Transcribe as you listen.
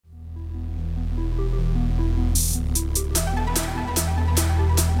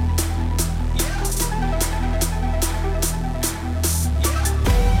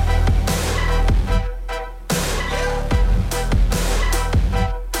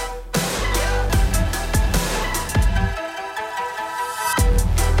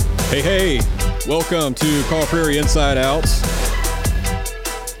Hey, welcome to Kaw Prairie Inside-Out.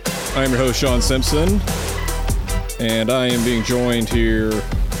 I am your host, Shawn Simpson, and I am being joined here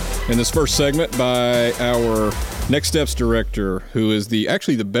in this first segment by our Next Steps director, who is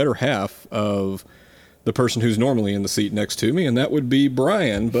actually the better half of the person who's normally in the seat next to me, and that would be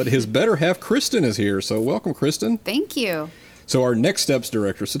Bryan, but his better half, Kristin, is here. So welcome, Kristin. Thank you. So our Next Steps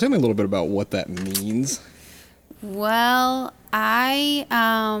director, so tell me a little bit about what that means. Well, my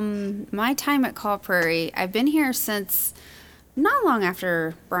time at Kaw Prairie, I've been here since not long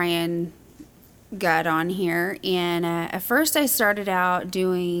after Bryan got on here. And at first I started out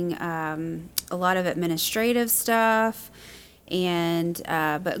doing a lot of administrative stuff.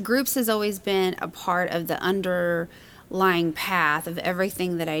 But groups has always been a part of the underlying path of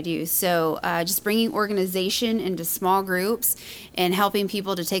everything that I do. So just bringing organization into small groups and helping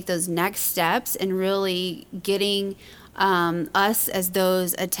people to take those next steps and really getting us as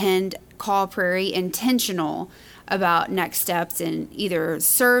those attend Kaw Prairie intentional about next steps in either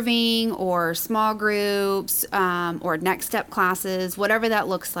serving or small groups or next step classes, whatever that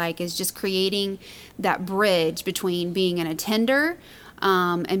looks like, is just creating that bridge between being an attender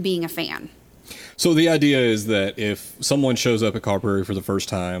and being a fan. So the idea is that if someone shows up at Kaw Prairie for the first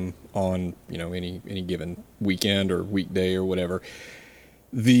time on, any given weekend or weekday or whatever,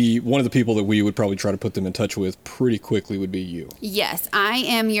 one of the people that we would probably try to put them in touch with pretty quickly would be you. Yes, I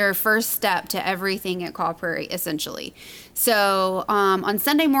am your first step to everything at Kaw Prairie, essentially. So on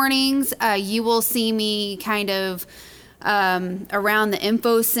Sunday mornings, you will see me kind of around the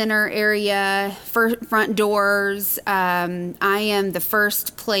info center area, front doors. I am the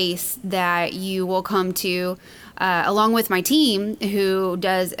first place that you will come to, along with my team, who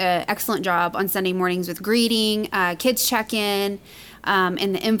does an excellent job on Sunday mornings with greeting, kids check-in,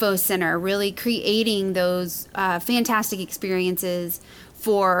 in the info center, really creating those fantastic experiences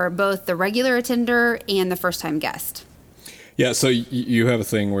for both the regular attender and the first-time guest. Yeah, so you have a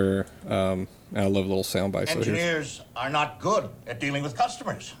thing where I love little sound bites. Engineers are not good at dealing with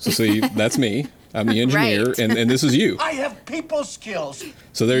customers. So see, that's me. I'm the engineer, Right. and this is you. I have people skills.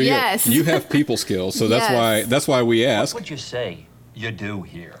 So there you Yes. go. You have people skills, so Yes. that's why we ask. What would you say you do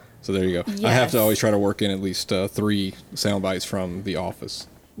here? So there you go. Yes. I have to always try to work in at least 3 sound bites from the office.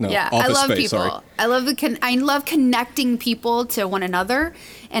 No, Yeah, office I love space, people. sorry. I love connecting people to one another,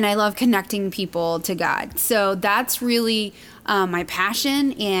 and I love connecting people to God. So that's really my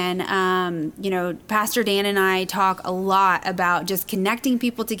passion. And Pastor Dan and I talk a lot about just connecting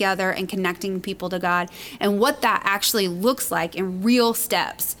people together and connecting people to God, and what that actually looks like in real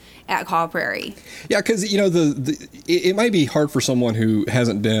steps at Kaw Prairie. Yeah, because it might be hard for someone who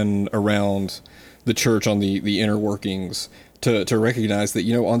hasn't been around the church on the inner workings to recognize that,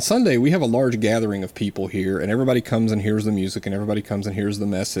 on Sunday we have a large gathering of people here, and everybody comes and hears the music, and everybody comes and hears the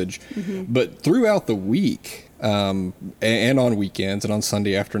message. Mm-hmm. But throughout the week, and on weekends and on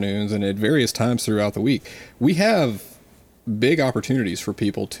Sunday afternoons and at various times throughout the week, we have big opportunities for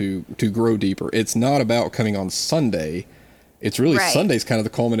people to grow deeper. It's not about coming on Sunday. It's really Right. Sunday's kind of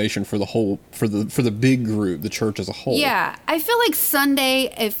the culmination for the whole, for the big group, the church as a whole. Yeah, I feel like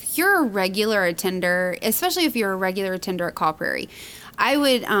Sunday, if you're a regular attender, especially if you're a regular attender at Kaw Prairie, I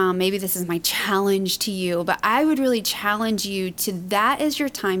would, maybe this is my challenge to you, but I would really challenge you to, that is your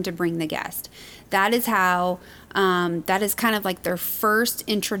time to bring the guest. That is how, that is kind of like their first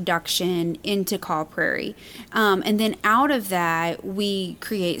introduction into Kaw Prairie. And then out of that, we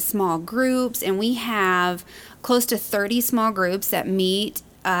create small groups, and we have close to 30 small groups that meet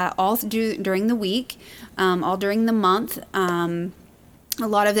all during the week, all during the month. A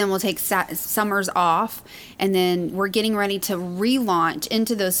lot of them will take summers off, and then we're getting ready to relaunch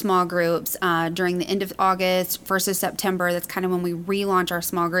into those small groups during the end of August, 1st of September. That's kind of when we relaunch our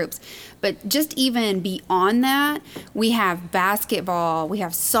small groups. But just even beyond that, we have basketball, we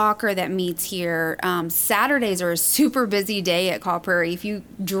have soccer that meets here. Saturdays are a super busy day at Kaw Prairie. If you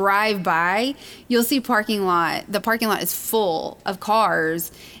drive by, you'll see the parking lot is full of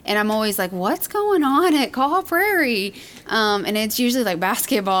cars, and I'm always like, what's going on at Kaw Prairie? And it's usually like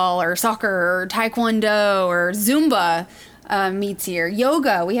basketball or soccer or taekwondo or Zumba meets here.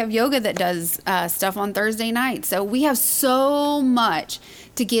 Yoga. We have yoga that does stuff on Thursday nights. So we have so much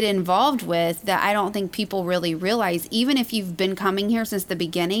to get involved with that I don't think people really realize. Even if you've been coming here since the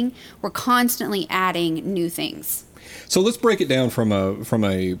beginning, we're constantly adding new things. So let's break it down from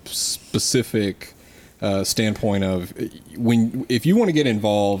a specific standpoint of if you want to get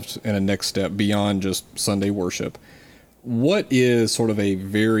involved in a next step beyond just Sunday worship, what is sort of a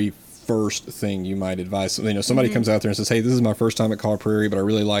very first thing you might advise? Somebody comes out there and says, "Hey, this is my first time at Kaw Prairie, but I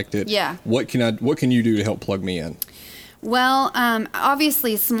really liked it. Yeah. What can you do to help plug me in?" Well,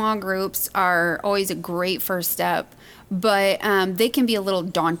 obviously, small groups are always a great first step, but they can be a little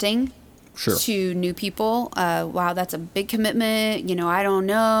daunting to new people. Wow, that's a big commitment. I don't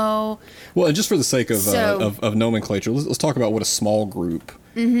know. Well, and just for the sake of nomenclature, let's talk about what a small group,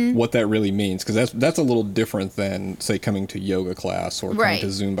 what that really means, because that's a little different than, say, coming to yoga class or coming to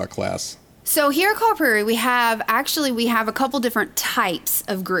Zumba class. So here at Kaw Prairie, we have a couple different types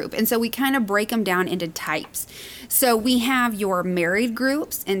of group. And so we kind of break them down into types. So we have your married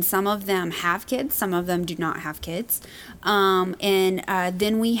groups, and some of them have kids, some of them do not have kids.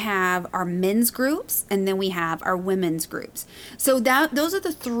 Then we have our men's groups, and then we have our women's groups. So those are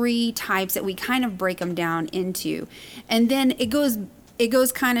the three types that we kind of break them down into. And then it goes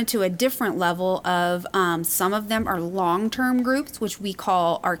kind of to a different level of some of them are long-term groups, which we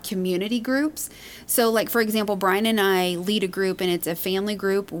call our community groups. So like, for example, Bryan and I lead a group, and it's a family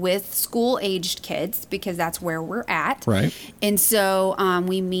group with school-aged kids because that's where we're at. Right. And so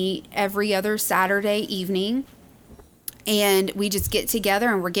we meet every other Saturday evening. And we just get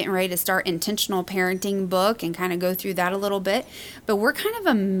together, and we're getting ready to start Intentional Parenting book and kind of go through that a little bit. But we're kind of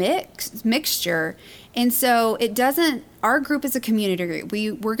a mixture. And so our group is a community group.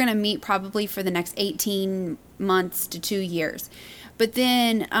 We're going to meet probably for the next 18 months to 2 years. But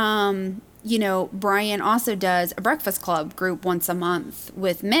then, Bryan also does a breakfast club group once a month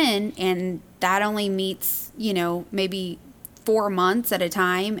with men, and that only meets, maybe 4 months at a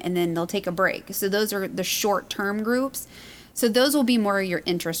time, and then they'll take a break. So those are the short-term groups. So those will be more your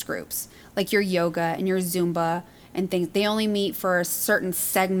interest groups, like your yoga and your Zumba and things. They only meet for a certain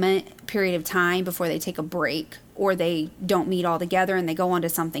period of time before they take a break, or they don't meet all together and they go on to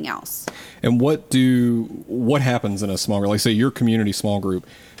something else. And what happens in a small group? Like, say, your community small group,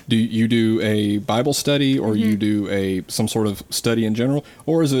 do you do a Bible study, or you do some sort of study in general,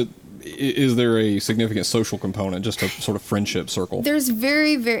 or is there a significant social component, just a sort of friendship circle? There's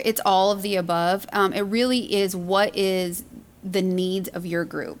it's all of the above. It really is what is the needs of your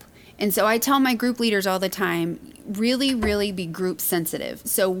group. And so I tell my group leaders all the time, really, really be group sensitive.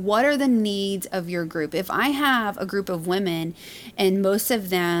 So what are the needs of your group? If I have a group of women and most of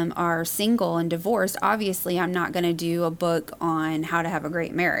them are single and divorced, obviously I'm not going to do a book on how to have a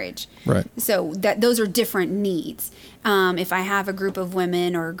great marriage. Right. So those are different needs. If I have a group of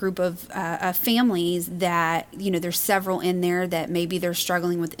women or a group of families that, there's several in there that maybe they're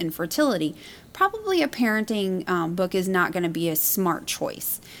struggling with infertility, probably a parenting book is not going to be a smart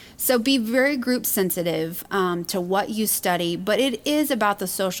choice. So be very group sensitive to what you study, but it is about the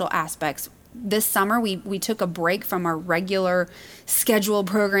social aspects. This summer, we took a break from our regular scheduled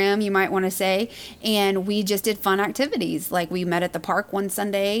program, you might want to say, and we just did fun activities. Like we met at the park one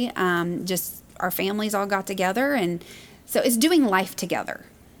Sunday, just our families all got together, and so it's doing life together.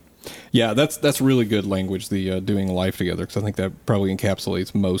 Yeah, that's really good language, the doing life together, because I think that probably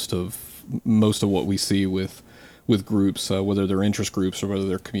encapsulates most of what we see with groups, whether they're interest groups or whether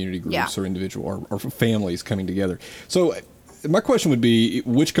they're community groups or individual or families coming together. So my question would be,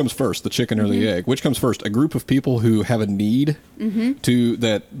 which comes first, the chicken or the egg? Which comes first, a group of people who have a need to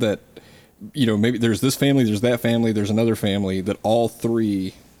that maybe there's this family, there's that family, there's another family, that all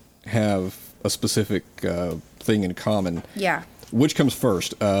three have a specific thing in common. Yeah. Which comes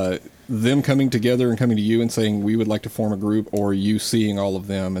first? Them coming together and coming to you and saying, we would like to form a group, or you seeing all of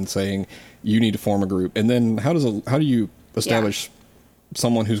them and saying, you need to form a group? And then how do you establish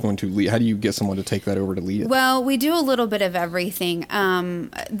someone who's going to lead? How do you get someone to take that over to lead it? Well, we do a little bit of everything.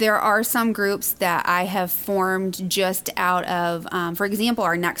 There are some groups that I have formed just out of, for example,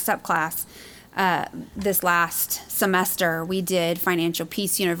 our Next Step class. This last semester, we did Financial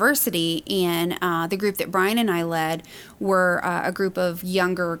Peace University, and the group that Bryan and I led were a group of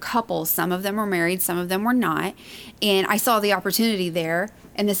younger couples. Some of them were married, some of them were not, and I saw the opportunity there.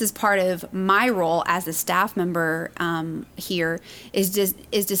 And this is part of my role as a staff member here, is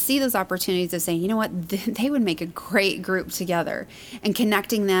to see those opportunities of saying, you know what, they would make a great group together, and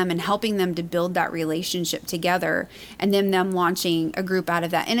connecting them and helping them to build that relationship together, and then them launching a group out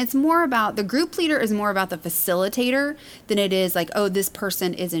of that. And it's more about, the group leader is more about the facilitator than it is like, oh, this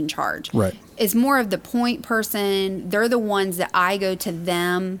person is in charge. Right. It's more of the point person. They're the ones that I go to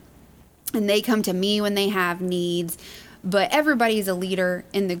them, and they come to me when they have needs. But everybody's a leader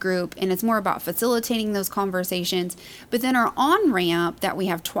in the group, and it's more about facilitating those conversations. But then our on-ramp that we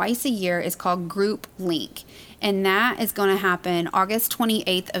have twice a year is called Group Link. And that is going to happen August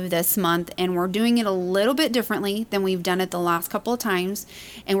 28th of this month. And we're doing it a little bit differently than we've done it the last couple of times.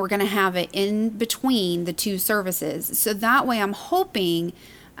 And we're going to have it in between the two services. So that way I'm hoping,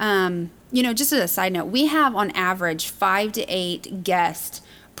 just as a side note, we have on average 5 to 8 guests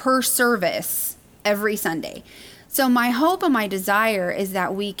per service every Sunday. So my hope and my desire is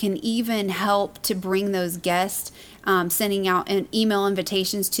that we can even help to bring those guests, sending out email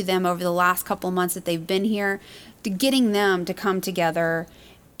invitations to them over the last couple of months that they've been here, to getting them to come together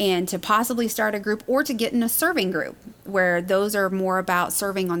and to possibly start a group or to get in a serving group where those are more about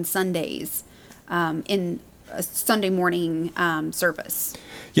serving on Sundays in a Sunday morning service.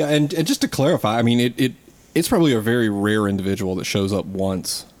 Yeah, and just to clarify, I mean, it's probably a very rare individual that shows up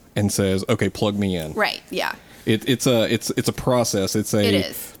once and says, "Okay, plug me in." Right. Yeah. It's a process. It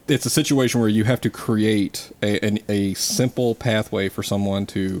is. It's a situation where you have to create a simple pathway for someone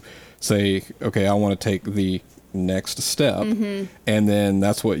to say, "Okay, I want to take the next step," and then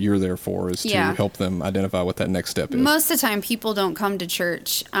that's what you're there for, is to help them identify what that next step is. Most of the time, people don't come to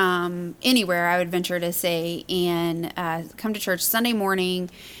church anywhere, I would venture to say, and come to church Sunday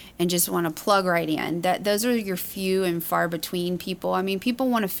morning and just want to plug right in. Those are your few and far between people. I mean, people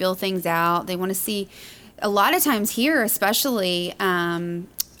want to feel things out. They want to see. A lot of times here, especially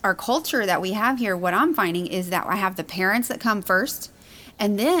our culture that we have here, what I'm finding is that I have the parents that come first.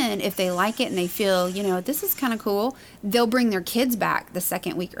 And then if they like it and they feel, this is kind of cool, they'll bring their kids back the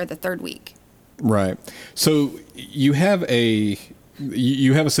second week or the third week. Right. So you have a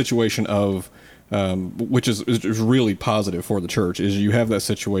situation of, which is really positive for the church, is you have that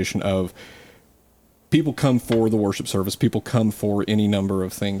situation of people come for the worship service, people come for any number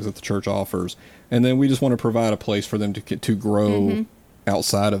of things that the church offers, and then we just want to provide a place for them to grow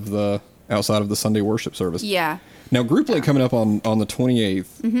outside of the Sunday worship service. Yeah. Now, Group Link coming up on the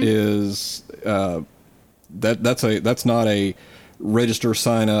 28th is that's not a register,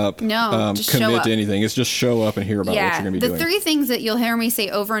 sign up, commit to anything. It's just show up and hear about what you're going to be doing. The three things that you'll hear me say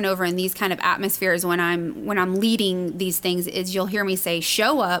over and over in these kind of atmospheres when I'm leading these things is you'll hear me say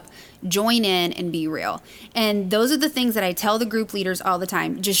show up, join in, and be real. And those are the things that I tell the group leaders all the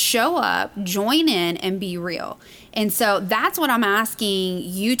time. Just show up, join in, and be real. And so that's what I'm asking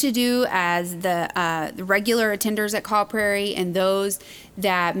you to do as the regular attenders at Kaw Prairie, and those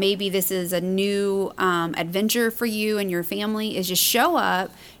that maybe this is a new adventure for you and your family, is just show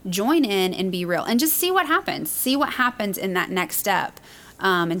up, join in, and be real. And just see what happens. See what happens in that next step,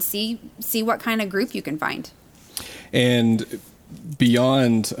 and see what kind of group you can find. And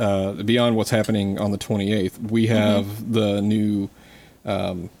beyond what's happening on the 28th, we have the new, I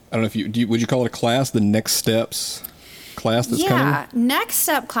don't know if would you call it a class, the Next Steps class that's coming? Yeah, Next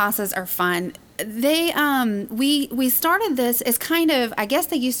Step classes are fun. They we started this as kind of, I guess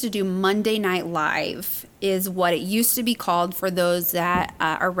they used to do Monday Night Live is what it used to be called for those that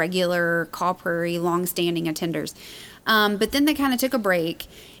are regular Kaw Prairie longstanding attenders. But then they kind of took a break.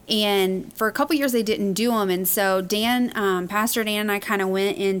 And for a couple years, they didn't do them. And so Pastor Dan and I kind of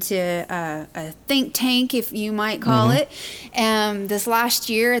went into a think tank, if you might call it, this last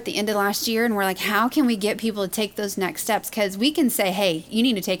year, at the end of last year. And we're like, how can we get people to take those next steps? Because we can say, hey, you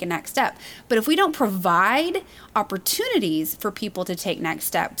need to take a next step. But if we don't provide opportunities for people to take next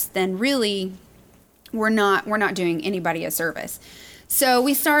steps, then really we're not doing anybody a service. So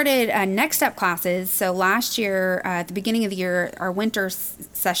we started Next Step classes. So last year, at the beginning of the year, our winter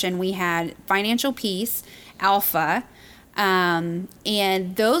session, we had Financial Peace, Alpha, and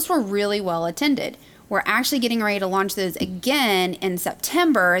those were really well attended. We're actually getting ready to launch those again in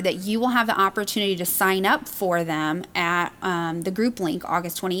September, that you will have the opportunity to sign up for them at the group link,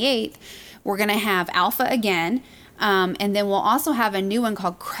 August 28th. We're going to have Alpha again. And then we'll also have a new one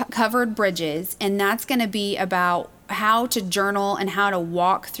called Covered Bridges, and that's going to be about how to journal and how to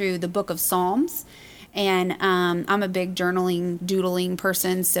walk through the book of Psalms. And I'm a big journaling, doodling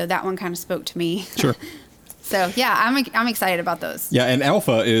person, so that one kind of spoke to me. Sure. So yeah, I'm excited about those. Yeah, and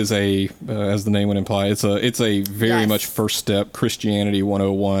Alpha is as the name would imply, it's a very much first step Christianity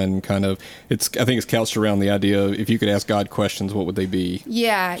 101 kind of. I think it's couched around the idea of if you could ask God questions, what would they be?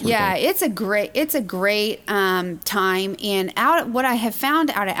 Yeah. It's a great time. And what I have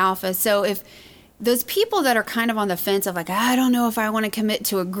found out of Alpha, so if those people that are kind of on the fence of like, I don't know if I want to commit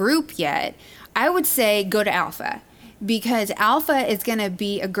to a group yet, I would say go to Alpha. Because Alpha is going to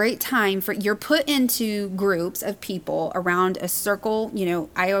be a great time for, you're put into groups of people around a circle.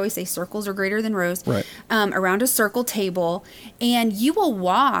 I always say circles are greater than rows. Right. Around a circle table, and you will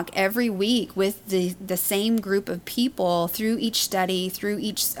walk every week with the same group of people through each study, through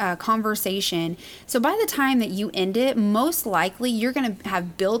each conversation. So by the time that you end it, most likely you're going to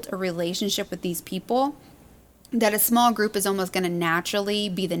have built a relationship with these people that a small group is almost going to naturally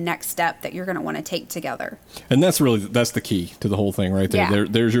be the next step that you're going to want to take together. And that's the key to the whole thing right there. Yeah.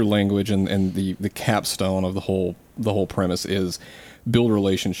 There's your language, and the capstone of the whole premise is build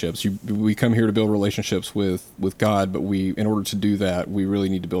relationships. We come here to build relationships with God, but in order to do that, we really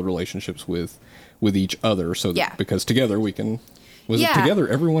need to build relationships with each other. So that, because together we can. Together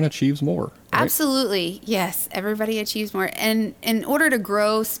everyone achieves more. Right? Absolutely. Yes. Everybody achieves more. And in order to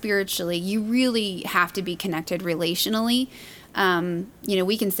grow spiritually, you really have to be connected relationally.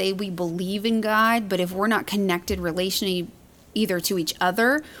 We can say we believe in God, but if we're not connected relationally either to each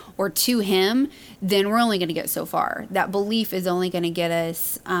other or to Him, then we're only going to get so far. That belief is only going to get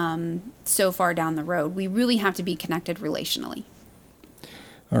us so far down the road. We really have to be connected relationally.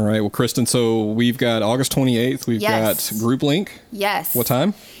 All right. Well, Kristin, so we've got August 28th. We've got Group Link. Yes. What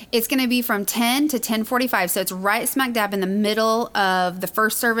time? It's going to be from 10 to 10:45. So it's right smack dab in the middle of the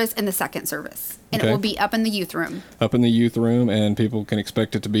first service and the second service. And it will be up in the youth room. Up in the youth room, and people can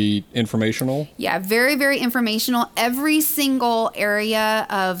expect it to be informational? Yeah, very, very informational. Every single area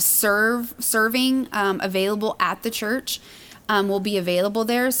of serving available at the church will be available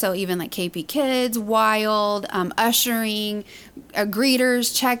there. So even like KP Kids, Wild, ushering,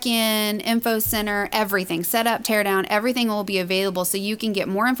 greeters, check-in, info center, everything, set up, tear down, everything will be available. So you can get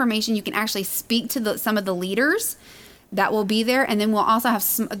more information. You can actually speak to some of the leaders that will be there. And then we'll also have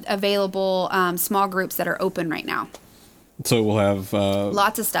available small groups that are open right now. So we'll have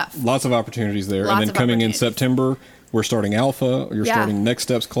lots of stuff. Lots of opportunities there. And then coming in September, we're starting Alpha. You're starting Next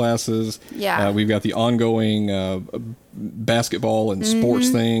Steps classes. Yeah. We've got the ongoing basketball and sports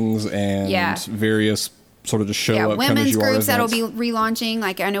things and various sort of just show up, come as you are women's groups that'll be relaunching.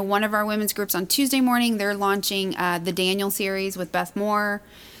 Like I know one of our women's groups on Tuesday morning, they're launching the Daniel series with Beth Moore.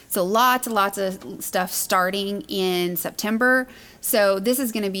 So lots and lots of stuff starting in September. So this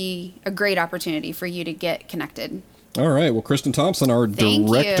is going to be a great opportunity for you to get connected. All right. Well, Kristin Thompson, our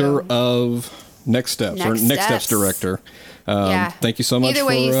director of Next Steps, or Next Steps director. Thank you so much. Either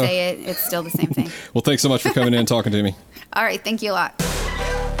way you say it, it's still the same thing. Well, thanks so much for coming in and talking to me. All right. Thank you a lot.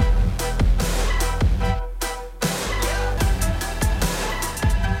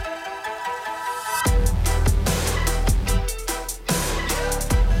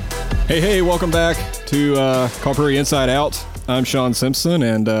 Hey, welcome back to Kaw Prairie Inside-Out. I'm Shawn Simpson,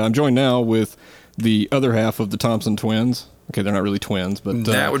 and I'm joined now with the other half of the Thompson twins. Okay, they're not really twins, but...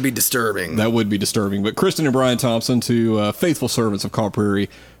 that would be disturbing. That would be disturbing. But Kristin and Bryan Thompson, two faithful servants of Kaw Prairie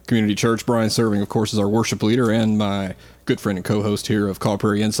Community Church. Bryan serving, of course, as our worship leader and my good friend and co-host here of Kaw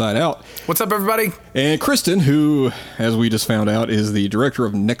Prairie Inside-Out. What's up, everybody? And Kristin, who, as we just found out, is the director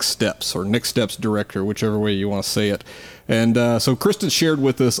of Next Steps, or Next Steps director, whichever way you want to say it. And so Kristin shared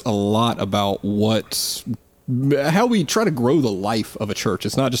with us a lot about how we try to grow the life of a church.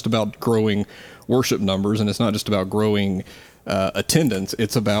 It's not just about growing worship numbers, and it's not just about growing attendance.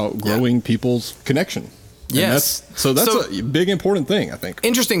 It's about growing people's connection. Yes. So that's a big, important thing, I think.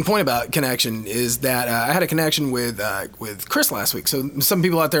 Interesting point about connection is that I had a connection with Chris last week. So some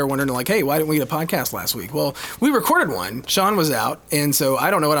people out there are wondering, like, hey, why didn't we get a podcast last week? Well, we recorded one. Shawn was out, and so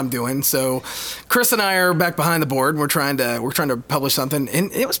I don't know what I'm doing. So Chris and I are back behind the board, and we're trying to publish something,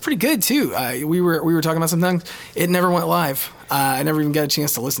 and it was pretty good too. We were talking about some things. It never went live. I never even got a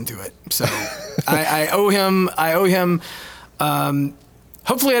chance to listen to it. So I owe him.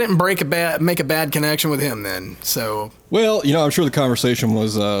 Hopefully I didn't make a bad connection with him then. So well, I'm sure the conversation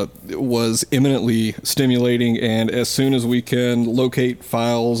was eminently stimulating, and as soon as we can locate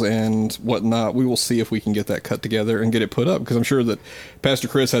files and whatnot, we will see if we can get that cut together and get it put up, because I'm sure that Pastor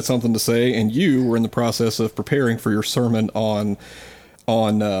Chris had something to say, and you were in the process of preparing for your sermon on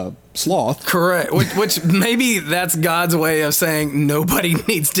sloth. Correct. Which maybe that's God's way of saying nobody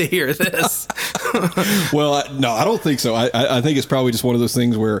needs to hear this. Well, no, I don't think so. I think it's probably just one of those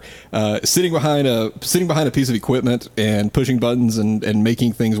things where sitting behind a piece of equipment and pushing buttons and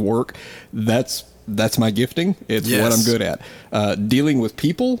making things work, that's my gifting. It's what I'm good at. Dealing with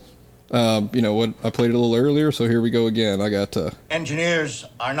people, what I played it a little earlier, so here we go again. I got engineers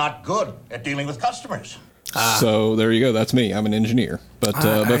are not good at dealing with customers. So there you go. That's me. I'm an engineer. But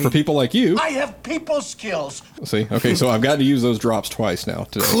for people like you... I have people skills. See? Okay, so I've got to use those drops twice now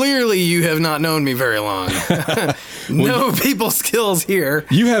today. Clearly you have not known me very long. No people skills here.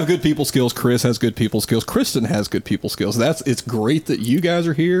 You have good people skills. Chris has good people skills. Kristin has good people skills. It's great that you guys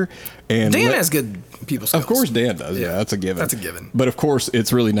are here. And Dan has good people skills. Of course Dan does. Yeah, that's a given. That's a given. But of course,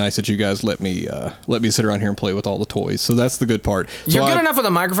 it's really nice that you guys let me sit around here and play with all the toys. So that's the good part. You're good enough with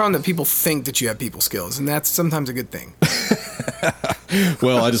a microphone that people think that you have people skills, and that's sometimes a good thing.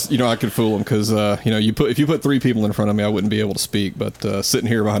 Well, I just, I could fool them because, if you put 3 people in front of me, I wouldn't be able to speak. But sitting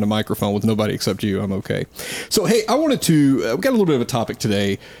here behind a microphone with nobody except you, I'm okay. So, hey, I wanted to, we got a little bit of a topic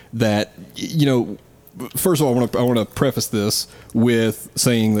today that, first of all, I want to preface this with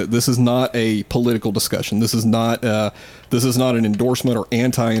saying that this is not a political discussion. This is not an endorsement or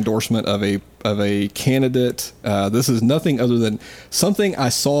anti-endorsement of a candidate. This is nothing other than something I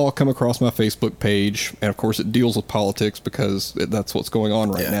saw come across my Facebook page, and of course, it deals with politics because that's what's going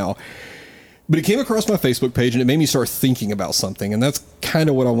on right now. But it came across my Facebook page, and it made me start thinking about something, and that's kind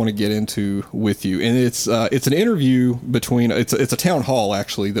of what I want to get into with you. And it's an interview between it's a town hall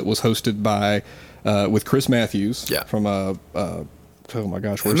actually that was hosted by. With Chris Matthews from oh my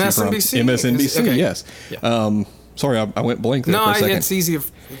gosh, where's he from? MSNBC, okay. Yes. Yeah. Sorry, I went blank there for a second. It's easy to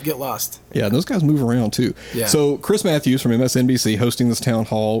get lost. Yeah, those guys move around too. Yeah. So Chris Matthews from MSNBC hosting this town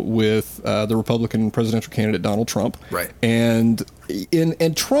hall with the Republican presidential candidate Donald Trump. Right. And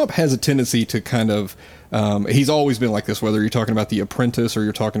Trump has a tendency to kind of he's always been like this, whether you're talking about The Apprentice or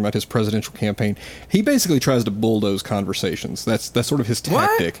you're talking about his presidential campaign. He basically tries to bulldoze conversations. That's sort of his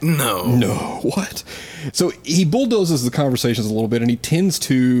tactic. What? No. What? So he bulldozes the conversations a little bit, and he tends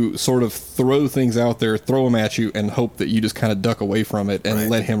to sort of throw things out there, throw them at you, and hope that you just kind of duck away from it and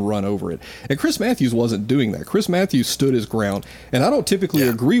let him run over it. And Chris Matthews wasn't doing that. Chris Matthews stood his ground, and I don't typically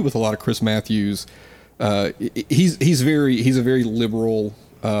agree with a lot of Chris Matthews. He's a very liberal,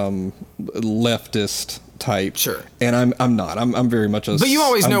 leftist type. Sure. And I'm not. I'm very much a. But you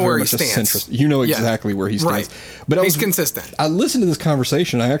always know where he stands. Centrist. You know exactly where he stands. Right. But he's consistent. I listened to this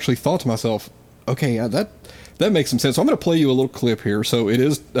conversation. I actually thought to myself, okay, that makes some sense. So I'm going to play you a little clip here. So it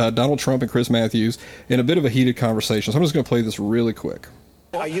is Donald Trump and Chris Matthews in a bit of a heated conversation. So I'm just going to play this really quick.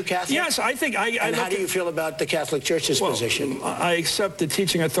 Are you Catholic? Yes, I think I And how do you feel about the Catholic Church's position? I accept the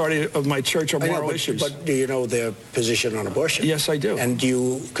teaching authority of my church on moral issues. But do you know their position on abortion? Yes, I do. And do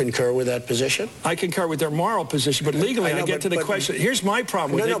you concur with that position? I concur with their moral position, but legally I get to the question. Here's my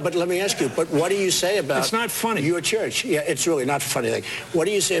problem with it. No, but let me ask you, but what do you say about It's not funny. Your church? Yeah, it's really not a funny thing. What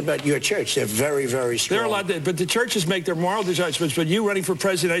do you say about your church? They're very, very strong. They're allowed to, but the churches make their moral judgments, but you running for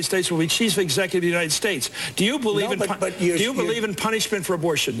president of the United States will be chief executive of the United States. Do you believe believe in punishment for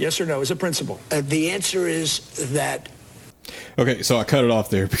abortion? Yes or no? As a principle? The answer is that. Okay, so I cut it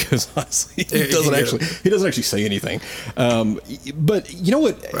off there because honestly, he doesn't actually say anything. But you know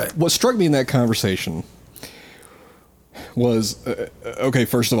what? Right. What struck me in that conversation was okay.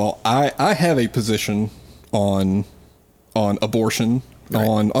 First of all, I have a position on abortion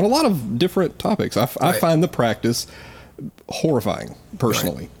on a lot of different topics. I find the practice horrifying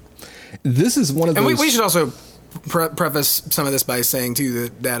personally. Right. This is one of those. And we should also preface some of this by saying too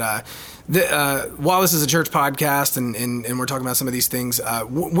that while this is a church podcast and we're talking about some of these things,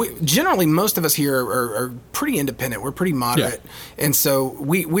 generally most of us here are pretty independent. We're pretty moderate, and so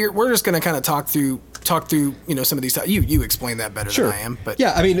we're just going to kind of talk through some of these. You explain that better than I am, but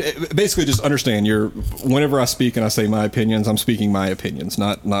yeah, I mean, basically just understand whenever I speak and I say my opinions, I'm speaking my opinions,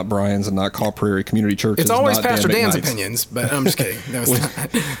 not Bryan's and not Kaw Prairie Community Church. It's always Pastor Dan's opinions, but I'm just kidding. No, it's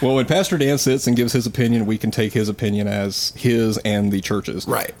not. Well, when Pastor Dan sits and gives his opinion, we can take his opinion as his and the church's.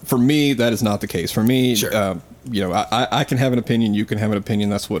 Right. For me, that is not the case. For me, sure. I can have an opinion. You can have an opinion.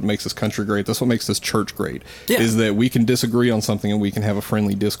 That's what makes this country great. That's what makes this church great. Yeah. Is that we can disagree on something and we can have a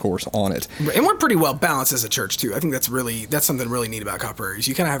friendly discourse on it. And we're pretty well balanced as a church too. I think that's something really neat about Kaw Prairie.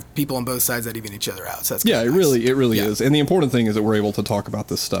 You kind of have people on both sides that even each other out. So that's it nice. really is. And the important thing is that we're able to talk about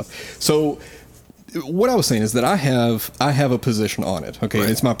this stuff. So what I was saying is that I have a position on it. Okay, right.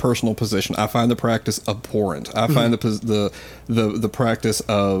 And it's my personal position. I find the practice abhorrent. I find the practice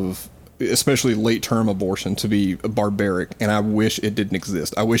of especially late-term abortion to be barbaric, and I wish it didn't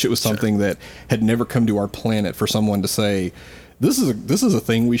exist. I wish it was something that had never come to our planet for someone to say, this is a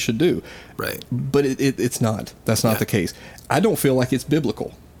thing we should do. Right. But it's not. That's not the case. I don't feel like it's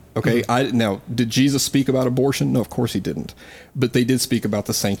biblical. Okay. Now, did Jesus speak about abortion? No, of course he didn't. But they did speak about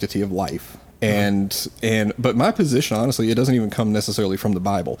the sanctity of life. But my position, honestly, it doesn't even come necessarily from the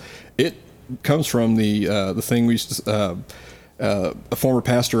Bible. It comes from the thing we used to. A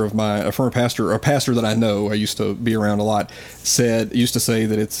pastor that I know, I used to be around a lot, used to say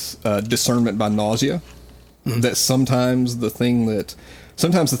that it's discernment by nausea. Mm-hmm. That sometimes the thing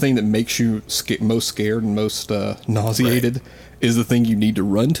that makes you most scared and most nauseated is the thing you need to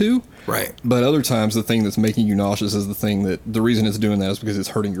run to. Right. But other times the thing that's making you nauseous is the reason it's doing that is because it's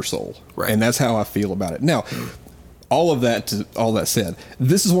hurting your soul. Right. And that's how I feel about it. Now, all that said,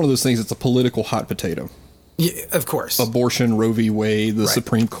 this is one of those things that's a political hot potato. Yeah, of course. Abortion, Roe v. Wade, the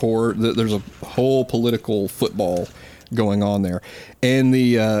Supreme Court. There's a whole political football going on there. And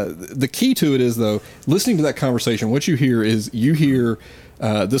the key to it is, though, listening to that conversation, what you hear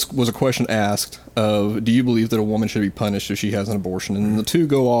this was a question asked of, do you believe that a woman should be punished if she has an abortion? And the two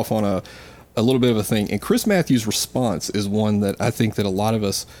go off on a little bit of a thing. And Chris Matthews' response is one that I think that a lot of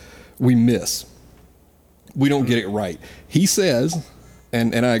us, we miss. We don't get it right. He says,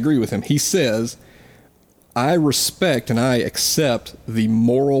 and I agree with him, he says, I respect and I accept the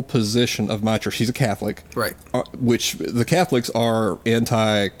moral position of my church. He's a Catholic. Right. Which the Catholics are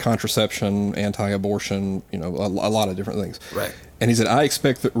anti-contraception, anti-abortion, a lot of different things. Right. And he said, I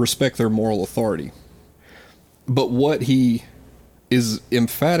respect their moral authority. But what he is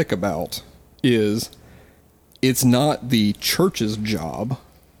emphatic about is it's not the church's job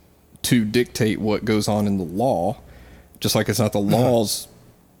to dictate what goes on in the law, just like it's not the law's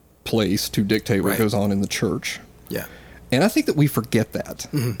place to dictate what goes on in the church. Yeah. And I think that we forget that.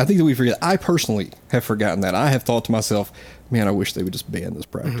 I think that we forget. I personally have forgotten that. I have thought to myself, man, I wish they would just ban this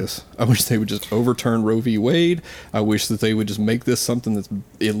practice. I wish they would just overturn Roe v. Wade. I wish that they would just make this something that's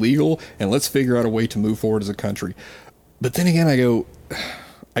illegal, and let's figure out a way to move forward as a country. But then again, I go,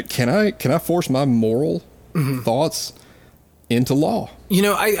 can I force my moral thoughts into law?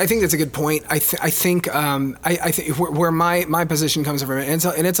 I think that's a good point. I think where my position comes from,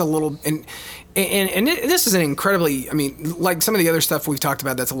 and it's a little, and this is an incredibly, like some of the other stuff we've talked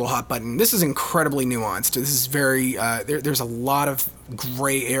about that's a little hot button. This is incredibly nuanced. This is very, there's a lot of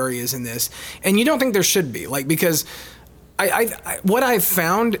gray areas in this, and you don't think there should be, because what I've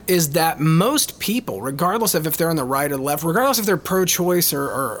found is that most people, regardless of if they're on the right or the left, regardless if they're pro-choice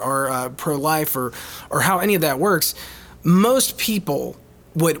or pro-life or how any of that works, most people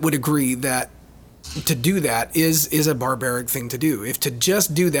would agree that to do that is a barbaric thing to do. If to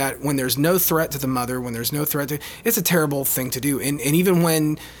just do that when there's no threat to the mother, when there's no threat to, it's a terrible thing to do. And even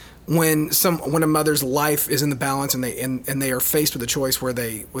when a mother's life is in the balance and they are faced with a choice where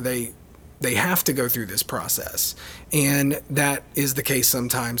they have to go through this process, and that is the case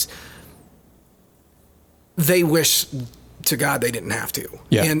sometimes, they wish to God they didn't have to.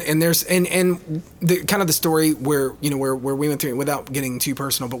 Yeah. And there's and the kind of the story where where we went through it, without getting too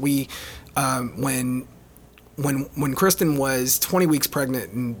personal, but we when Kristin was 20 weeks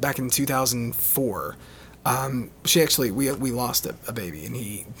pregnant back in 2004, she actually we lost a baby, and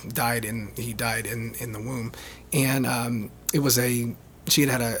he died in the womb, and she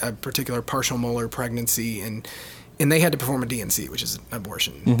had a particular partial molar pregnancy, and they had to perform a D&C, which is an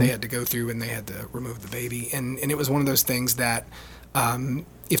abortion. Mm-hmm. They had to go through and they had to remove the baby. And it was one of those things that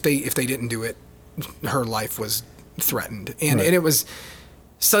if they didn't do it, her life was threatened. And it was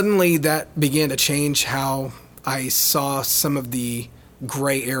suddenly that began to change how I saw some of the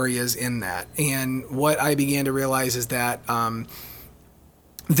gray areas in that. And what I began to realize is that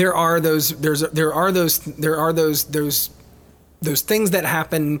there are those things that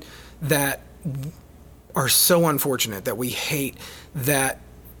happen that are so unfortunate, that we hate, that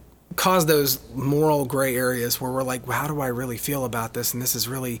cause those moral gray areas where we're like, well, how do I really feel about this? And this is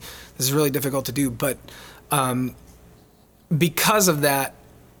really difficult to do. But because of that,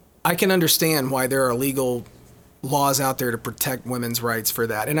 I can understand why there are legal laws out there to protect women's rights for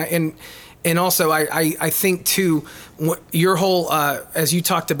that. And also I think too, your whole as you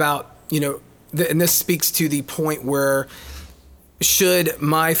talked about, and this speaks to the point where should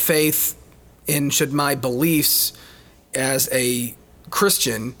my faith and should my beliefs as a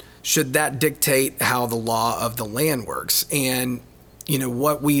Christian, should that dictate how the law of the land works? And,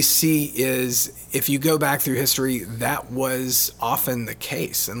 what we see is, if you go back through history, that was often the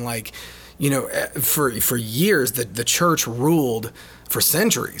case. And for years, the church ruled, for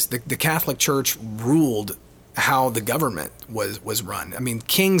centuries, the Catholic Church ruled how the government was run.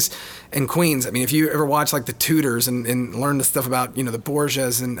 Kings and queens. If you ever watch the Tudors and learn the stuff about the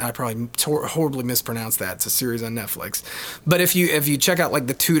Borgias, and I probably horribly mispronounced that. It's a series on Netflix. But if you check out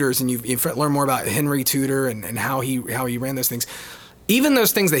the Tudors and you learn more about Henry Tudor and how he ran those things, even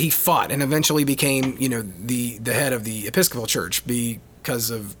those things that he fought and eventually became the head of the Episcopal Church because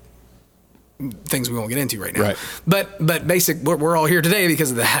of things we won't get into right now. Right. But we're all here today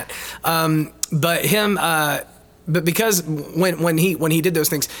because of that. But because when he did those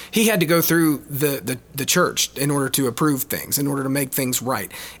things, he had to go through the church in order to approve things, in order to make things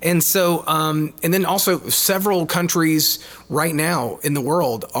right. And so, and then also several countries right now in the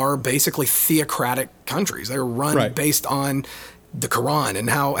world are basically theocratic countries. They're run based on the Quran and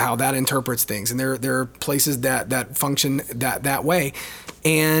how that interprets things. And there are places that function that way.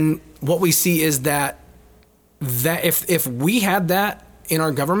 And what we see is that if we had that in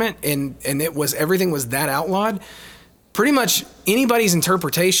our government and everything was that outlawed, pretty much anybody's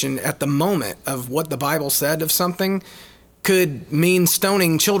interpretation at the moment of what the Bible said of something could mean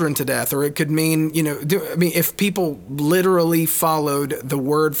stoning children to death, or it could mean, if people literally followed the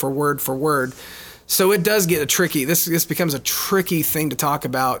word for word for word. So it does get tricky. This becomes a tricky thing to talk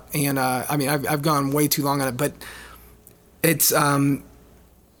about. And I've gone way too long on it, but it's,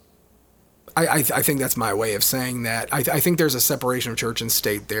 I think that's my way of saying that. I think there's a separation of church and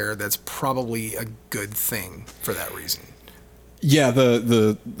state there that's probably a good thing for that reason. Yeah,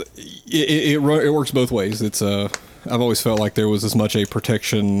 it works both ways. It's I've always felt like there was as much a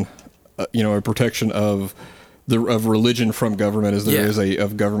protection, a protection of religion from government as there is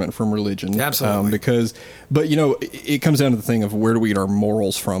of government from religion. Absolutely. But it comes down to the thing of where do we get our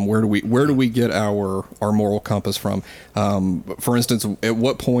morals from? Where do we get our moral compass from? For instance, at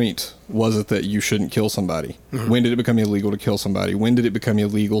what point was it that you shouldn't kill somebody? Mm-hmm. When did it become illegal to kill somebody? When did it become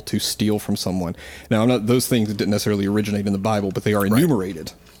illegal to steal from someone? Now, those things didn't necessarily originate in the Bible, but they are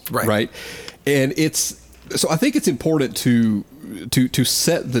enumerated, right? And so I think it's important to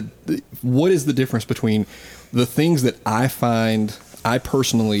set what is the difference between the things that I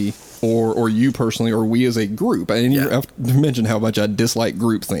personally, or you personally, or we as a group, and I've mentioned how much I dislike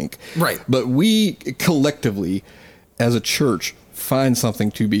groupthink. Right. But we collectively, as a church, find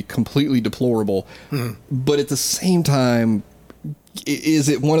something to be completely deplorable. Mm-hmm. But at the same time, is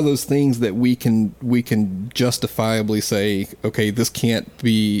it one of those things that we can justifiably say, okay, this can't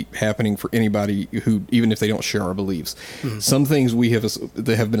be happening for anybody who, even if they don't share our beliefs? Mm-hmm. Some things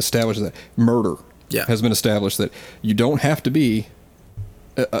that have been established, that murder has been established, that you don't have to be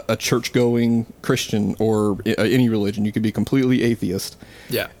a church-going Christian or any religion. You could be completely atheist,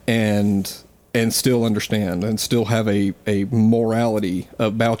 and still understand and still have a morality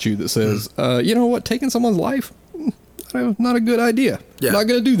about you that says, you know what, taking someone's life, not a good idea. Not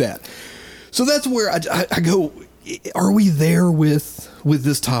going to do that. So that's where I go, are we there with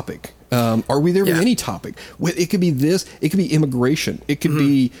this topic? Are we there with any topic? It could be this, it could be immigration, it could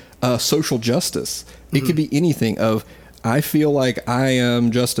be social justice, it could be anything of, I feel like I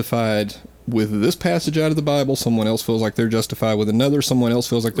am justified with this passage out of the Bible, someone else feels like they're justified with another, someone else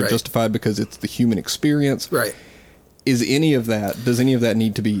feels like they're justified because it's the human experience. Right. Does any of that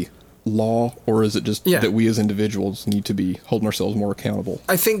need to be law, or is it just that we as individuals need to be holding ourselves more accountable?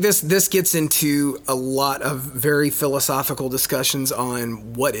 I think this gets into a lot of very philosophical discussions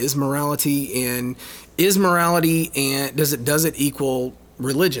on what is morality, and does it equal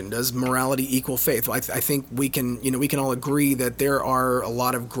religion? Does morality equal faith? I think we can all agree that there are a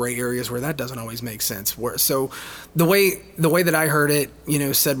lot of gray areas where that doesn't always make sense. So the way that I heard it,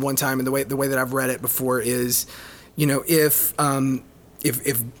 said one time, and the way that I've read it before is, if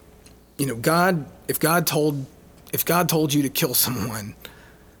God told you to kill someone,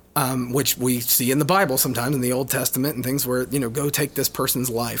 which we see in the Bible sometimes in the Old Testament and things where, go take this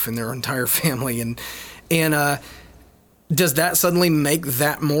person's life and their entire family, and does that suddenly make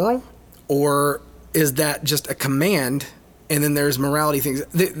that moral, or is that just a command? And then there's morality things.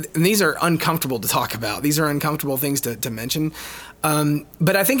 And these are uncomfortable to talk about. These are uncomfortable things to mention.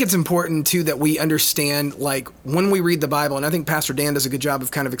 But I think it's important too that we understand, like, when we read the Bible, and I think Pastor Dan does a good job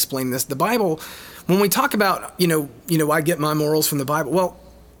of kind of explaining this. The Bible, when we talk about, I get my morals from the Bible. Well,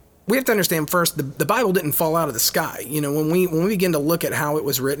 we have to understand first, the Bible didn't fall out of the sky. When we begin to look at how it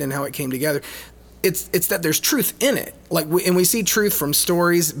was written and how it came together, it's that there's truth in it. And we see truth from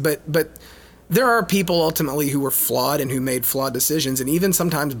stories, but there are people ultimately who were flawed and who made flawed decisions, and even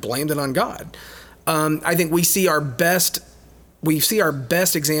sometimes blamed it on God. I think we see our best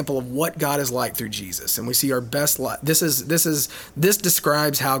example of what God is like through Jesus, and we see our best this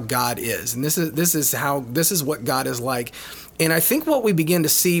describes how God is, and this is what God is like. And I think what we begin to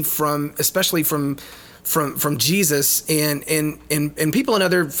see especially from Jesus and people in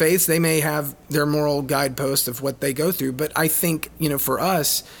other faiths, they may have their moral guideposts of what they go through, but I think, for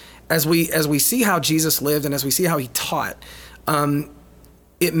us, as we see how Jesus lived and as we see how he taught,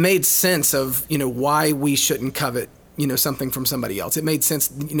 it made sense of, why we shouldn't covet, something from somebody else. It made sense,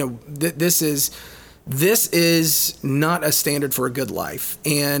 this is not a standard for a good life.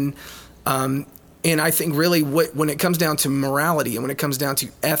 And I think really when it comes down to morality and when it comes down to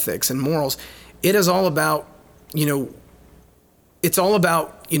ethics and morals, it is all about, is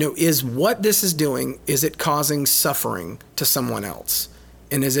what this is doing, is it causing suffering to someone else?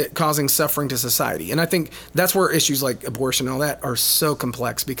 And is it causing suffering to society? And I think that's where issues like abortion and all that are so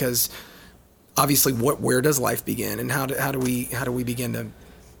complex, because obviously where does life begin, and how do we begin to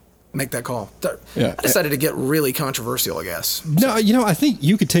make that call? I decided to get really controversial, I guess. No, I think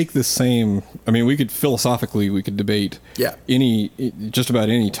you could take this same, we could philosophically, we could debate just about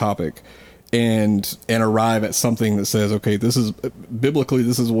any topic. and arrive at something that says, okay, this is biblically,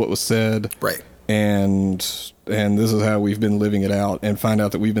 this is what was said, right, and this is how we've been living it out, and find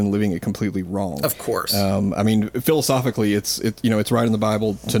out that we've been living it completely wrong. Of course. I mean, philosophically, it's right in the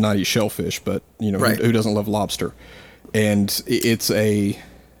Bible to not eat shellfish, but right. who doesn't love lobster? And it's a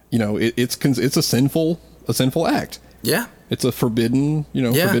sinful act. Yeah. It's a forbidden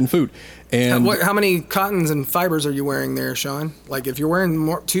food. And how many cottons and fibers are you wearing there, Shawn? Like, if you're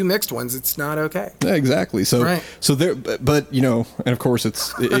wearing two mixed ones, it's not okay. Yeah, exactly. So, right. So there, but and of course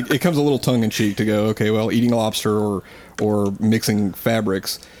it comes a little tongue in cheek to go, okay, well, eating lobster or mixing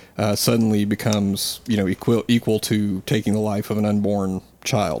fabrics suddenly becomes, equal to taking the life of an unborn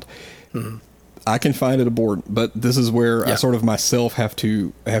child. Mm-hmm. I can find it abhorrent, but this is where I sort of myself have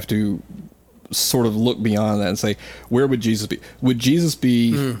to sort of look beyond that and say, where would Jesus be? Would Jesus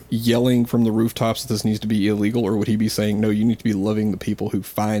be yelling from the rooftops that this needs to be illegal, or would he be saying, no, you need to be loving the people who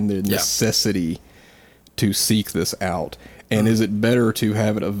find the necessity to seek this out? And is it better to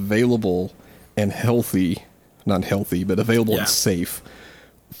have it available and healthy, not healthy, but available and safe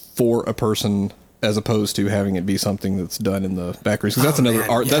for a person, as opposed to having it be something that's done in the back rooms? Because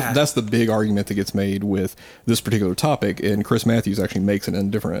that's that's the big argument that gets made with this particular topic, and Chris Matthews actually makes it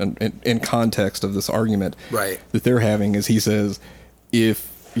in context of this argument that they're having. Is he says,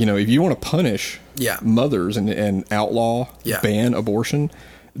 if you want to punish mothers and outlaw ban abortion,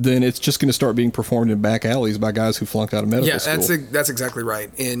 then it's just going to start being performed in back alleys by guys who flunked out of medical school. That's exactly right,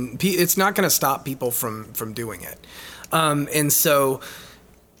 and it's not going to stop people from doing it, and so.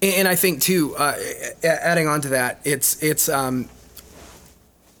 And I think too, adding on to that, it's oh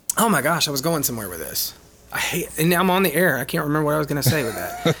my gosh, I was going somewhere with this. And now I'm on the air. I can't remember what I was going to say with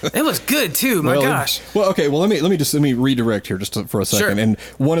that. It was good too. My gosh. Well, okay. Well, let me redirect here just for a second. Sure. And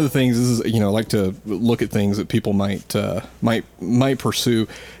one of the things is, I like to look at things that people might pursue.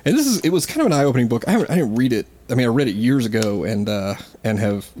 And it was kind of an eye-opening book. I didn't read it. I mean, I read it years ago and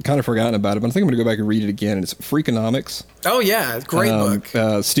have kind of forgotten about it, but I think I'm going to go back and read it again. And it's Freakonomics. Oh yeah, great book.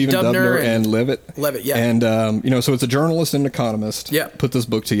 Stephen Dubner and Levitt. Levitt, yeah. And so it's a journalist and an economist. Yeah. Put this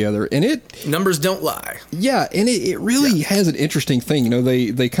book together, and numbers don't lie. Yeah, and it really has an interesting thing.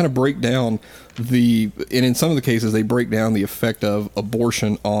 They kind of break down and in some of the cases they break down the effect of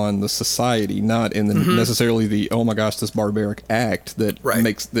abortion on the society, not in the necessarily the, oh my gosh, this barbaric act that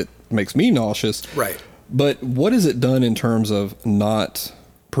makes me nauseous. Right. But what has it done in terms of not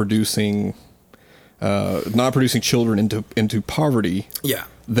producing children into poverty? Yeah.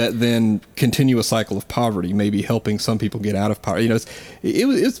 That then continue a cycle of poverty, maybe helping some people get out of poverty.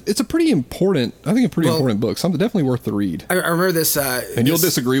 It's a pretty important, important book. Something definitely worth the read. I remember this, and you'll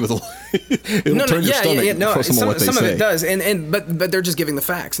disagree with it'll turn your stomach for some of what they say. Some of it does, but they're just giving the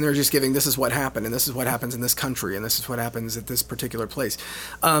facts, and they're just giving, this is what happened, and this is what happens in this country, and this is what happens at this particular place.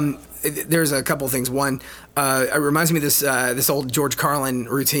 There's a couple of things. One, it reminds me of this old George Carlin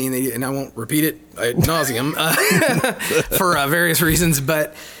routine, and I won't repeat it ad nauseum for various reasons,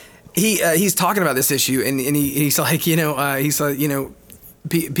 but he's talking about this issue, and he's like,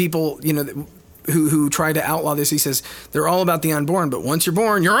 people, who try to outlaw this. He says they're all about the unborn, but once you're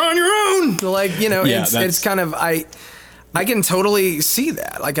born, you're on your own. Like, it's kind of, I can totally see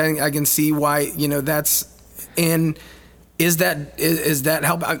that. Like, I can see why, that's, and is that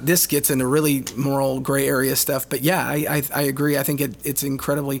help? This gets into really moral gray area stuff, but yeah, I agree. I think it's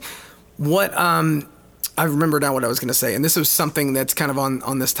incredibly, what, I remember now what I was going to say, and this was something that's kind of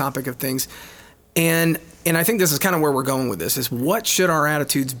on this topic of things, and I think this is kind of where we're going with this, is what should our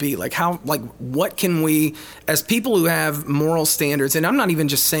attitudes be? What can we, as people who have moral standards, and I'm not even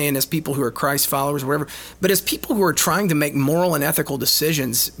just saying as people who are Christ followers or whatever, but as people who are trying to make moral and ethical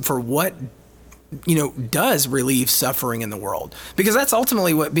decisions for what does relieve suffering in the world, because that's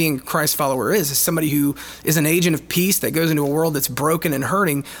ultimately what being a Christ follower is somebody who is an agent of peace that goes into a world that's broken and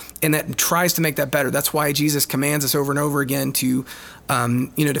hurting, and that tries to make that better. That's why Jesus commands us over and over again to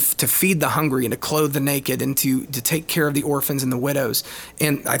feed the hungry and to clothe the naked and to take care of the orphans and the widows.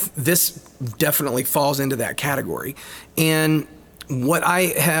 And this definitely falls into that category. And what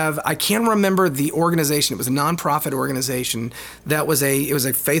I can remember the organization. It was a nonprofit organization it was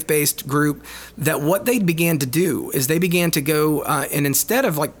a faith-based group, that what they began to do is they began to go and instead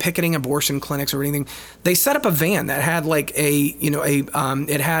of like picketing abortion clinics or anything, they set up a van that had like a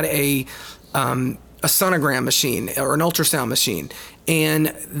sonogram machine or an ultrasound machine. And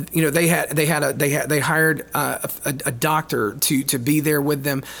they hired a doctor to be there with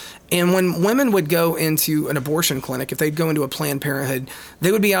them. And when women would go into an abortion clinic, if they'd go into a Planned Parenthood,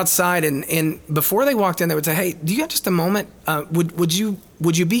 they would be outside, and before they walked in, they would say, "Hey, do you have just a moment? Would you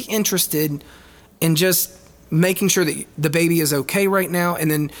be interested in just making sure that the baby is okay right now.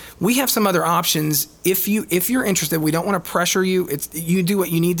 And then we have some other options. If you're interested, we don't want to pressure you. You do what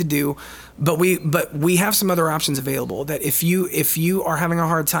you need to do, but we have some other options available that if you are having a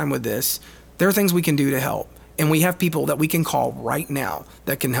hard time with this, there are things we can do to help. And we have people that we can call right now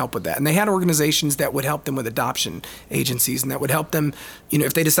that can help with that. And they had organizations that would help them with adoption agencies, and that would help them,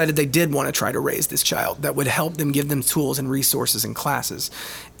 if they decided they did want to try to raise this child, that would help them, give them tools and resources and classes.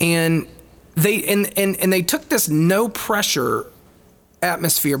 And they took this no pressure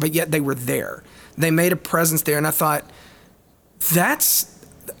atmosphere, but yet they were there. They made a presence there. And I thought,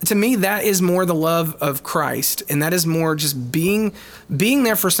 to me, that is more the love of Christ. And that is more just being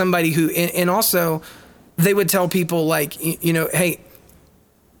there for somebody who, and also, they would tell people like, hey,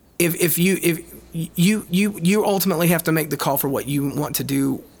 if you ultimately have to make the call for what you want to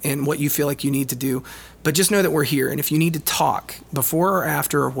do and what you feel like you need to do, but just know that we're here. And if you need to talk before or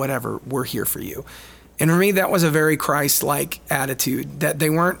after or whatever, we're here for you. And for me, that was a very Christ-like attitude, that they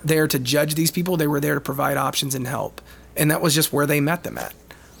weren't there to judge these people. They were there to provide options and help. And that was just where they met them at.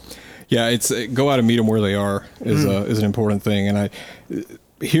 Yeah, it's go out and meet them where they are is an important thing. And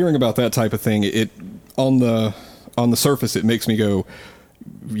hearing about that type of thing, it on the surface, it makes me go,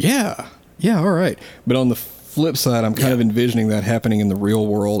 yeah, all right. But on the flip side, I'm kind of envisioning that happening in the real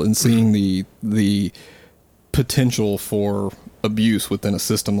world and seeing the potential for abuse within a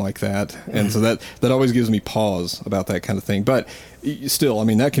system like that. And so that always gives me pause about that kind of thing. But still, I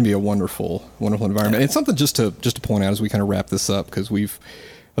mean, that can be a wonderful environment. And it's something just to point out as we kind of wrap this up, because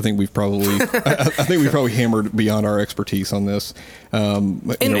I think we've probably hammered beyond our expertise on this. And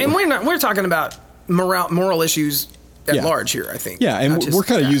we're talking about moral issues at large here, I think. Yeah, and we're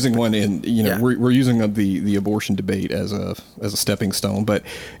kind of using one in, we're using the abortion debate as a stepping stone. But,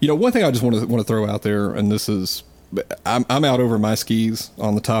 one thing I just want to throw out there, and this is, I'm out over my skis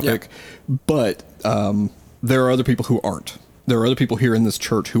on the topic, but there are other people who aren't. There are other people here in this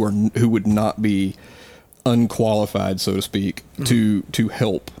church who would not be unqualified, so to speak, to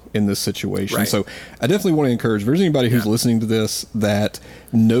help in this situation. Right. So I definitely want to encourage, if there's anybody who's listening to this that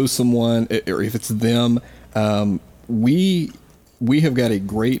knows someone, or if it's them, we have got a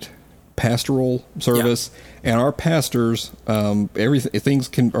great pastoral service, and our pastors, things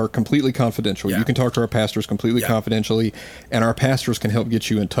are completely confidential. You can talk to our pastors completely confidentially, and our pastors can help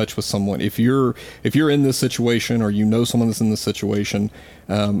get you in touch with someone. If you're in this situation, or someone that's in this situation,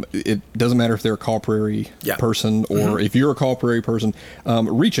 it doesn't matter if they're a Kaw Prairie person or if you're a Kaw Prairie person,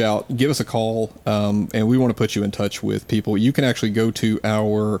 reach out, give us a call, and we want to put you in touch with people. You can actually go to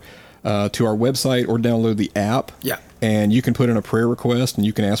our website or download the app. Yeah. And you can put in a prayer request, and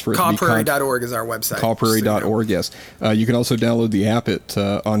you can ask for it to be KawPrairie.org is our website. KawPrairie.org, yes. You can also download the app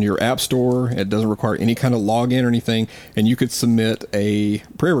on your app store. It doesn't require any kind of login or anything, and you could submit a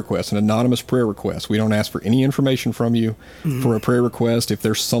prayer request, an anonymous prayer request. We don't ask for any information from you for a prayer request. If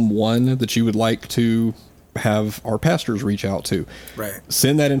there's someone that you would like to have our pastors reach out to,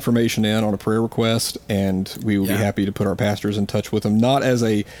 send that information in on a prayer request, and we will be happy to put our pastors in touch with them. We're not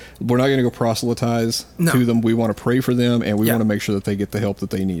going to go proselytize to them. We want to pray for them, and we want to make sure that they get the help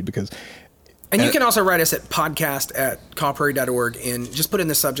that they need, and you can also write us at podcast@kawprairie.org and just put in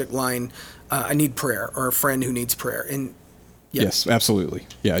the subject line, I need prayer, or a friend who needs prayer. And yes, absolutely.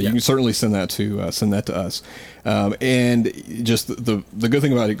 Yeah, you can certainly send that to us. And just the good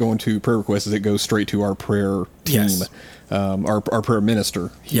thing about it going to prayer requests is it goes straight to our prayer team, our prayer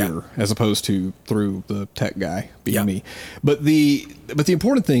minister here, as opposed to through the tech guy being me. But the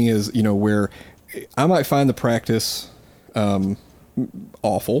important thing is, where I might find the practice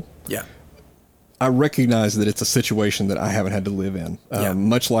awful. Yeah. I recognize that it's a situation that I haven't had to live in.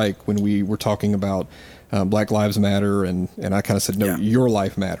 Much like when we were talking about Black Lives Matter, and I kind of said, no, your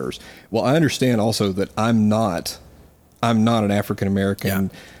life matters. Well, I understand also that I'm not an African-American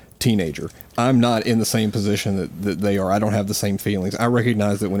teenager. I'm not in the same position that they are. I don't have the same feelings. I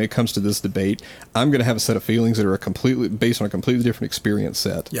recognize that when it comes to this debate, I'm going to have a set of feelings that are based on a completely different experience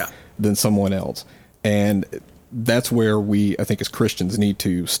set than someone else. And that's where we, I think, as Christians, need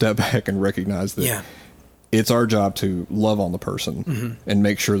to step back and recognize that it's our job to love on the person and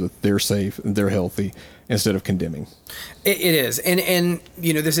make sure that they're safe and they're healthy, instead of condemning. It is, and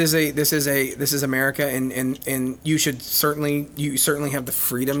this is America, and you certainly have the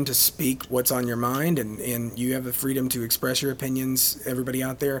freedom to speak what's on your mind, and you have the freedom to express your opinions. Everybody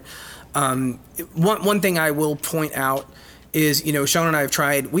out there, one thing I will point out is, Shawn and I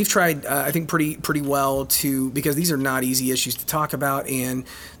we've tried, I think pretty well because these are not easy issues to talk about, and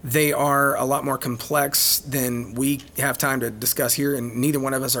they are a lot more complex than we have time to discuss here, and neither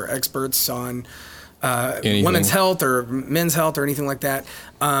one of us are experts on women's health or men's health or anything like that.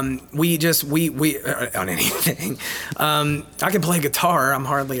 We on anything. I can play guitar. I'm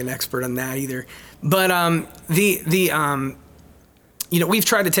hardly an expert on that either. But we've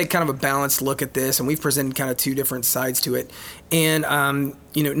tried to take kind of a balanced look at this, and we've presented kind of two different sides to it, and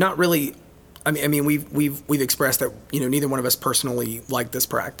not really. I mean, we've expressed that neither one of us personally like this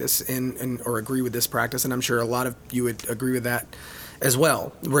practice and or agree with this practice, and I'm sure a lot of you would agree with that as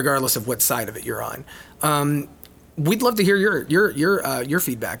well, regardless of what side of it you're on. We'd love to hear your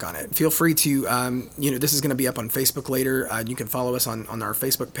feedback on it. Feel free to, this is going to be up on Facebook later. You can follow us on our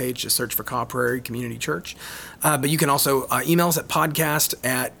Facebook page. Just search for Kaw Prairie Community Church. But you can also email us at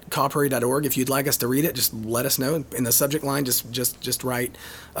podcast@kawprairie.org. If you'd like us to read it, just let us know. In the subject line, just write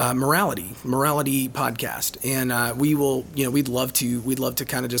morality podcast, and we will. We'd love to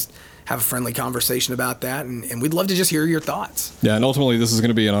kind of just have a friendly conversation about that, and we'd love to just hear your thoughts. Yeah, and ultimately this is going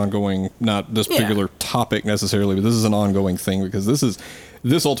to be an ongoing, not this particular topic necessarily, but this is an ongoing thing, because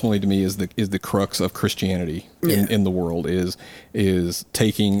this ultimately to me is the crux of Christianity in the world, is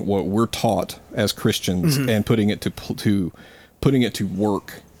taking what we're taught as Christians and putting it to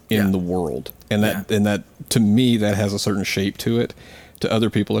work in the world, and that to me that has a certain shape to it. To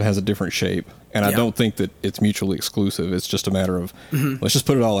other people it has a different shape. And I don't think that it's mutually exclusive. It's just a matter of let's just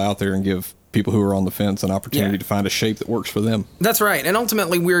put it all out there and give people who are on the fence an opportunity to find a shape that works for them. That's right. And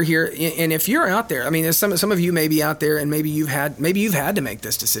ultimately we're here. And if you're out there, I mean, there's some of you may be out there, and maybe you've had to make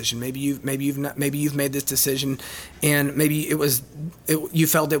this decision. Maybe you've made this decision, and maybe you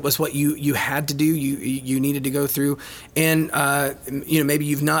felt it was what you had to do. You needed to go through, and maybe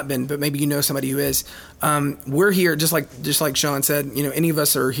you've not been, but maybe somebody who is. We're here, just like Shawn said. Any of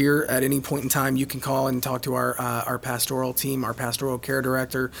us are here at any point in time. You can call and talk to our pastoral team, our pastoral care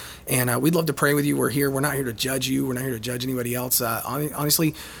director, and we'd love to pray with you. We're here. We're not here to judge you. We're not here to judge anybody else.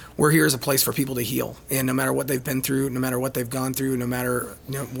 Honestly, we're here as a place for people to heal, and no matter what they've been through, no matter what they've gone through, no matter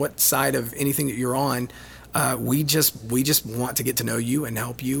what side of anything that you're on, we just want to get to know you and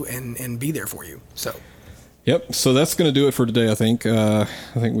help you and be there for you. So. Yep. So that's going to do it for today. I think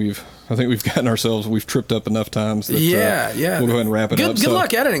we've gotten ourselves. We've tripped up enough times. That, we'll go ahead and wrap it up. Good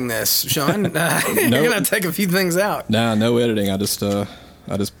luck editing this, Shawn. You're going to take a few things out. Nah, no editing. I just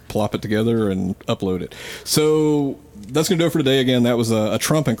plop it together and upload it. So that's going to do it for today. Again, that was a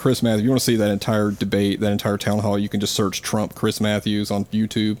Trump and Chris Matthews. If you want to see that entire debate, that entire town hall, you can just search Trump, Chris Matthews on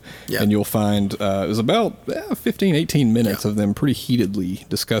YouTube, and you'll find it was about 15, 18 minutes of them pretty heatedly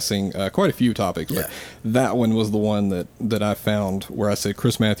discussing quite a few topics. But that one was the one that I found where I said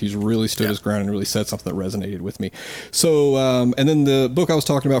Chris Matthews really stood his ground and really said something that resonated with me. So, and then the book I was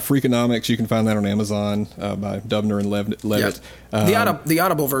talking about, Freakonomics, you can find that on Amazon by Dubner and Levitt. The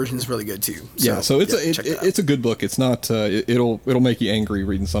Audible version is really good too. So it's a good book. It's not. It'll make you angry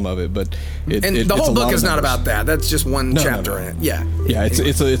reading some of it, but the whole book is not about that. That's just one chapter in it.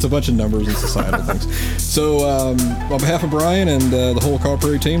 It's a bunch of numbers and societal things. So on behalf of Bryan and the whole Kaw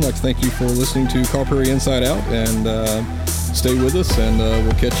Prairie team, I'd like to thank you for listening to Kaw Prairie Inside Out, and stay with us, and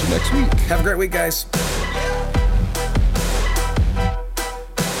we'll catch you next week. Have a great week, guys.